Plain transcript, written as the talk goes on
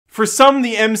For some,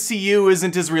 the MCU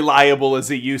isn't as reliable as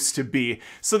it used to be,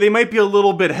 so they might be a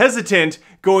little bit hesitant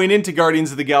going into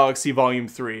Guardians of the Galaxy Volume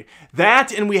 3.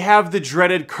 That, and we have the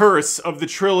dreaded curse of the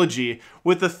trilogy,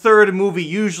 with the third movie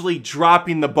usually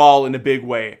dropping the ball in a big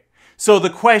way. So the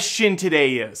question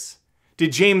today is,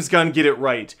 did James Gunn get it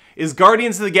right? Is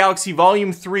Guardians of the Galaxy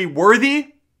Volume 3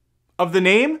 worthy of the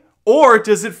name? Or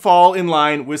does it fall in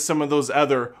line with some of those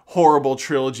other horrible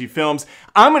trilogy films?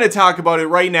 I'm going to talk about it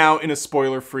right now in a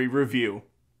spoiler-free review.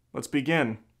 Let's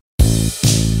begin.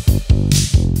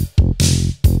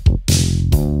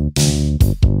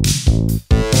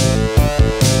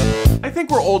 I think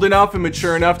we're old enough and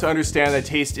mature enough to understand that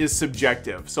taste is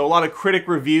subjective. So a lot of critic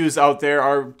reviews out there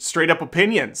are straight up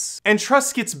opinions. And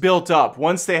trust gets built up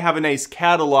once they have a nice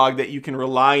catalog that you can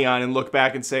rely on and look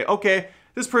back and say, okay,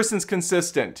 this person's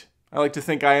consistent. I like to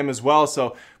think I am as well,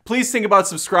 so please think about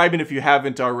subscribing if you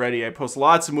haven't already. I post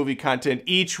lots of movie content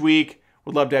each week.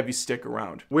 Would love to have you stick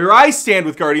around. Where I stand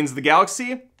with Guardians of the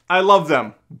Galaxy, I love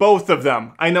them. Both of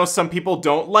them. I know some people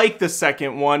don't like the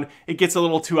second one. It gets a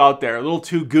little too out there, a little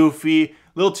too goofy, a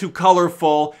little too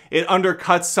colorful. It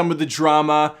undercuts some of the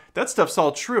drama. That stuff's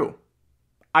all true.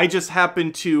 I just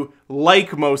happen to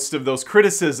like most of those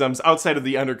criticisms outside of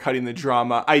the undercutting the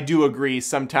drama. I do agree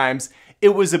sometimes it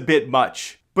was a bit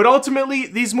much. But ultimately,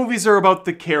 these movies are about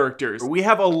the characters. We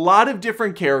have a lot of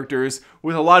different characters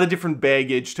with a lot of different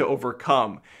baggage to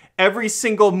overcome. Every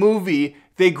single movie,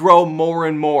 they grow more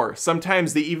and more.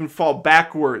 Sometimes they even fall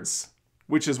backwards,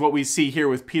 which is what we see here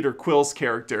with Peter Quill's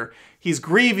character. He's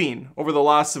grieving over the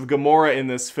loss of Gamora in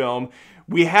this film.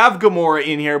 We have Gamora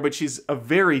in here, but she's a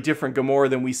very different Gamora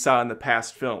than we saw in the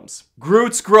past films.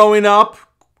 Groot's growing up.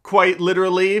 Quite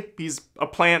literally, he's a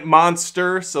plant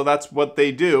monster, so that's what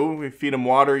they do. You feed him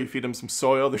water, you feed him some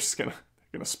soil, they're just gonna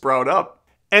sprout up.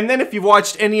 And then if you've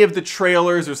watched any of the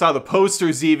trailers or saw the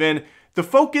posters even, the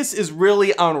focus is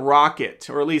really on Rocket,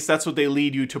 or at least that's what they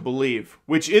lead you to believe,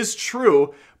 which is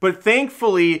true, but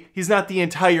thankfully, he's not the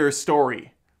entire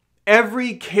story.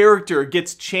 Every character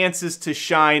gets chances to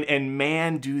shine, and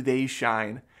man, do they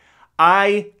shine.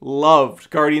 I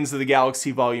loved Guardians of the Galaxy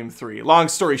Volume 3. Long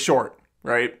story short.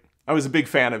 Right? I was a big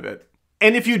fan of it.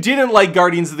 And if you didn't like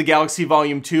Guardians of the Galaxy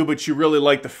Volume 2, but you really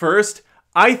liked the first,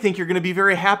 I think you're going to be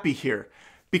very happy here.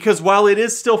 Because while it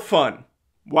is still fun,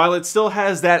 while it still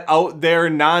has that out there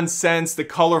nonsense, the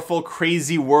colorful,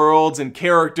 crazy worlds and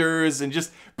characters and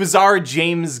just bizarre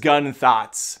James Gunn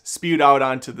thoughts spewed out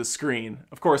onto the screen.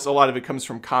 Of course, a lot of it comes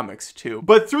from comics too.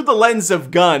 But through the lens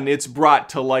of Gunn, it's brought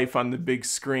to life on the big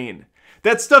screen.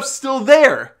 That stuff's still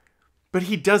there. But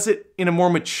he does it in a more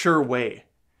mature way.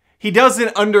 He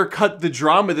doesn't undercut the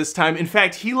drama this time. In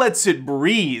fact, he lets it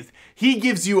breathe. He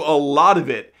gives you a lot of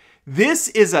it. This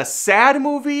is a sad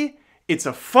movie. It's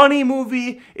a funny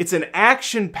movie. It's an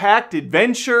action-packed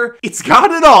adventure. It's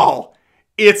got it all.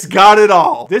 It's got it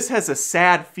all. This has a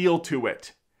sad feel to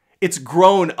it. It's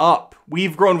grown up.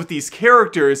 We've grown with these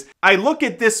characters. I look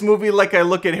at this movie like I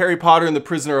look at Harry Potter and the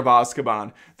Prisoner of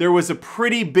Azkaban. There was a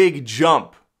pretty big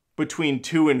jump between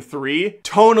 2 and 3.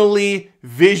 Tonally,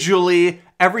 visually,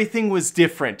 everything was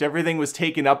different. Everything was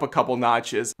taken up a couple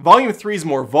notches. Volume 3 is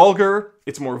more vulgar,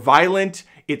 it's more violent,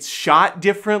 it's shot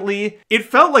differently. It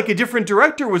felt like a different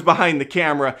director was behind the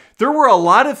camera. There were a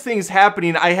lot of things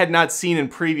happening I had not seen in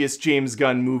previous James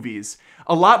Gunn movies.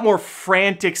 A lot more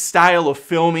frantic style of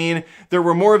filming. There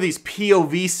were more of these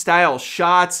POV style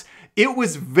shots. It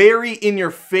was very in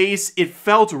your face. It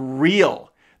felt real.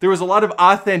 There was a lot of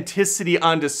authenticity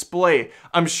on display.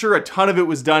 I'm sure a ton of it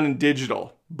was done in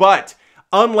digital. But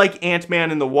unlike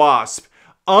Ant-Man and the Wasp,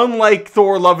 unlike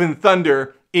Thor: Love and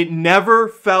Thunder, it never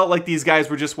felt like these guys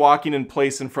were just walking in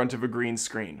place in front of a green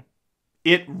screen.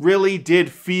 It really did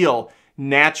feel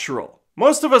natural.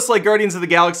 Most of us like Guardians of the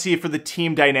Galaxy for the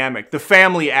team dynamic, the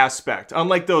family aspect.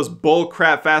 Unlike those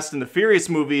bullcrap Fast and the Furious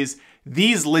movies,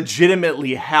 these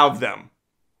legitimately have them.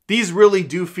 These really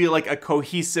do feel like a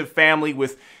cohesive family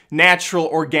with natural,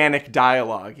 organic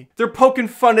dialogue. They're poking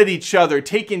fun at each other,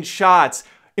 taking shots,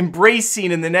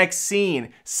 embracing in the next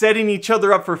scene, setting each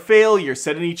other up for failure,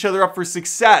 setting each other up for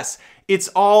success. It's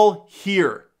all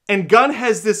here. And Gunn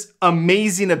has this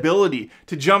amazing ability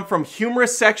to jump from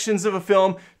humorous sections of a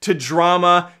film to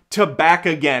drama to back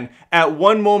again. At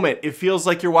one moment, it feels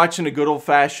like you're watching a good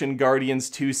old-fashioned Guardians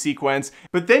 2 sequence,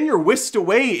 but then you're whisked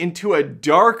away into a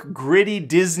dark, gritty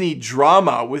Disney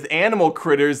drama with animal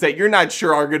critters that you're not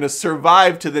sure are going to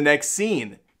survive to the next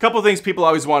scene. Couple things people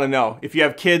always want to know. If you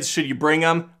have kids, should you bring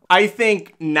them? I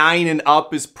think 9 and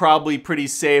up is probably pretty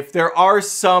safe. There are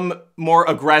some more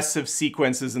aggressive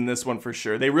sequences in this one for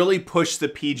sure. They really push the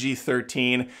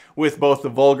PG-13 with both the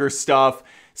vulgar stuff,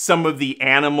 some of the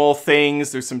animal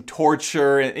things. There's some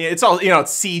torture, and it's all,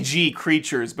 it's CG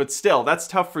creatures, but still, that's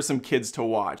tough for some kids to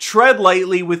watch. Tread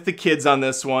lightly with the kids on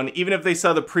this one. Even if they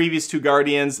saw the previous two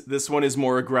Guardians, this one is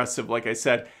more aggressive, like I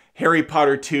said. Harry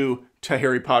Potter 2 to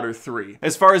Harry Potter 3.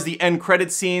 As far as the end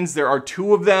credit scenes, there are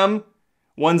two of them.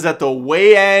 One's at the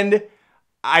way end.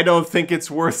 I don't think it's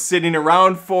worth sitting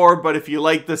around for, but if you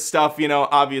like this stuff,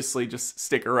 obviously just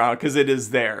stick around because it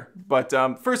is there. But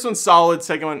first one's solid,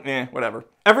 second one, whatever.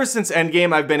 Ever since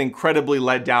Endgame, I've been incredibly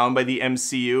let down by the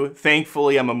MCU.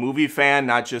 Thankfully, I'm a movie fan,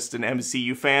 not just an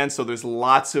MCU fan, so there's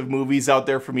lots of movies out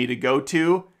there for me to go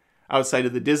to outside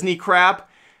of the Disney crap.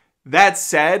 That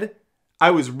said, I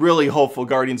was really hopeful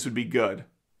Guardians would be good.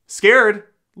 Scared,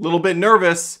 a little bit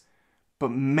nervous,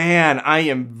 but man, I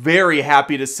am very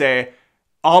happy to say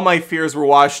all my fears were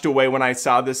washed away when I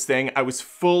saw this thing. I was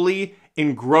fully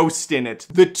engrossed in it.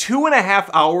 The 2.5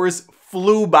 hours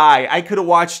flew by. I could have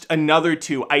watched another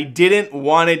 2. I didn't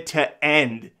want it to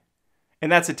end.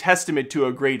 And that's a testament to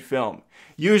a great film.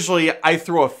 Usually I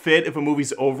throw a fit if a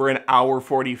movie's over an hour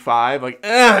 45. Like,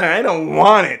 I don't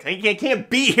want it. I can't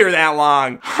be here that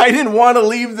long. I didn't want to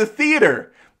leave the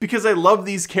theater because I love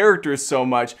these characters so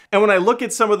much. And when I look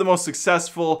at some of the most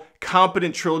successful,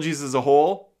 competent trilogies as a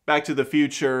whole, Back to the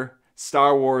Future,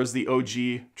 Star Wars, the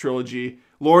OG trilogy,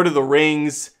 Lord of the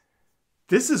Rings,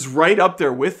 this is right up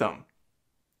there with them.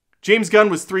 James Gunn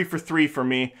was 3 for 3 for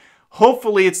me.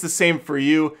 Hopefully it's the same for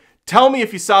you. Tell me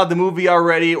if you saw the movie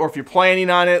already or if you're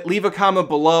planning on it. Leave a comment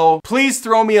below. Please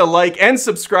throw me a like and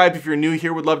subscribe if you're new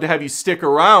here. Would love to have you stick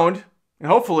around. And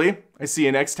hopefully I see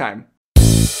you next time.